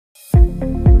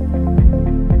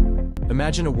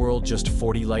Imagine a world just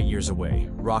 40 light-years away,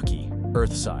 rocky,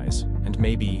 Earth-size, and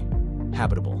maybe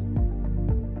habitable.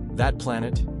 That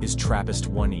planet is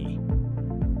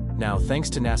TRAPPIST-1e. Now, thanks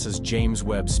to NASA's James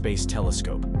Webb Space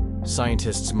Telescope,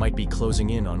 scientists might be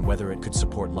closing in on whether it could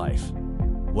support life.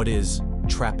 What is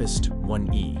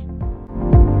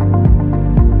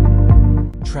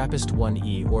TRAPPIST-1e?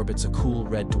 TRAPPIST-1e orbits a cool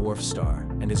red dwarf star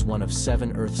and is one of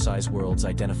 7 Earth-size worlds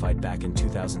identified back in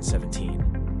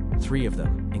 2017. 3 of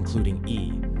them, including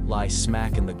E, lie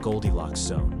smack in the Goldilocks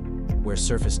zone, where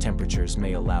surface temperatures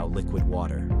may allow liquid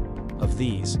water. Of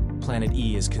these, Planet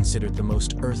E is considered the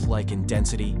most Earth-like in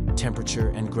density, temperature,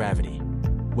 and gravity.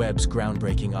 Webb's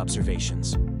groundbreaking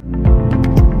observations.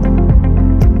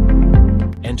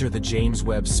 Enter the James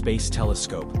Webb Space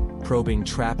Telescope, probing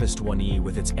TRAPPIST-1e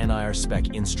with its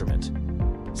NIR-SPEC instrument.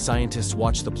 Scientists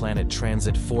watched the planet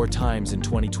transit 4 times in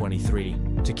 2023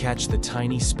 to catch the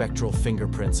tiny spectral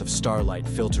fingerprints of starlight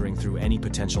filtering through any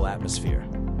potential atmosphere.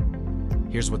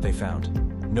 Here's what they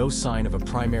found. No sign of a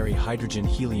primary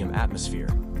hydrogen-helium atmosphere,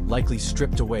 likely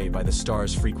stripped away by the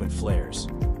star's frequent flares.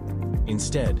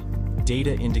 Instead,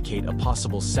 data indicate a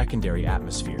possible secondary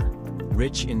atmosphere,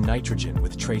 rich in nitrogen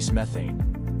with trace methane,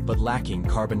 but lacking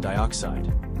carbon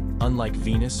dioxide, unlike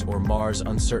Venus or Mars'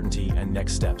 uncertainty and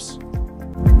next steps.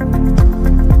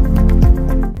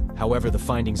 However, the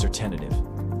findings are tentative.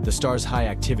 The star's high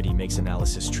activity makes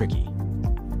analysis tricky.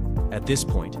 At this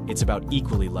point, it's about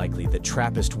equally likely that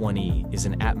TRAPPIST-1e is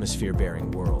an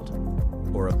atmosphere-bearing world,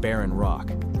 or a barren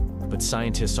rock, but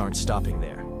scientists aren't stopping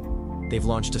there. They've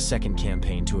launched a second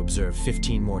campaign to observe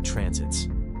 15 more transits,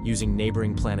 using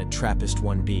neighboring planet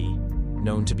TRAPPIST-1b,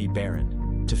 known to be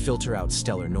barren, to filter out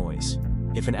stellar noise.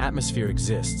 If an atmosphere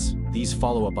exists, these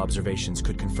follow-up observations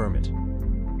could confirm it.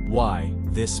 Why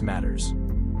this matters.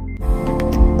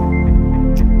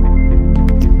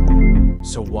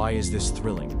 So why is this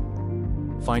thrilling?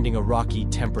 Finding a rocky,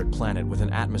 temperate planet with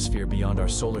an atmosphere beyond our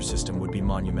solar system would be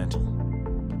monumental.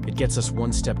 It gets us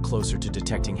one step closer to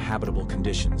detecting habitable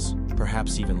conditions,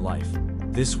 perhaps even life.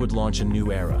 This would launch a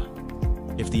new era.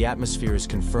 If the atmosphere is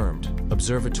confirmed,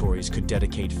 observatories could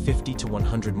dedicate 50 to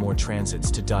 100 more transits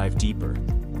to dive deeper,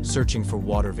 searching for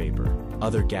water vapor,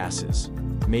 other gases,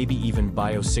 maybe even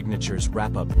biosignatures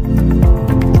wrap up.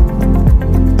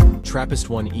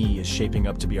 TRAPPIST-1e is shaping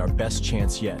up to be our best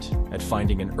chance yet at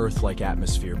finding an Earth-like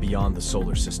atmosphere beyond the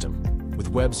solar system. With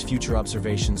Webb's future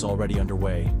observations already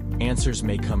underway, answers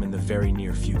may come in the very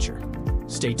near future.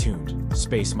 Stay tuned,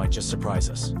 space might just surprise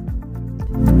us.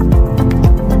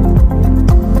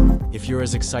 If you're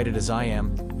as excited as I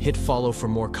am, hit follow for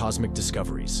more cosmic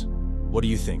discoveries. What do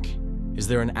you think? Is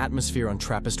there an atmosphere on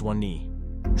TRAPPIST-1e?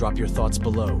 Drop your thoughts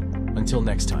below. Until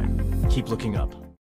next time, keep looking up.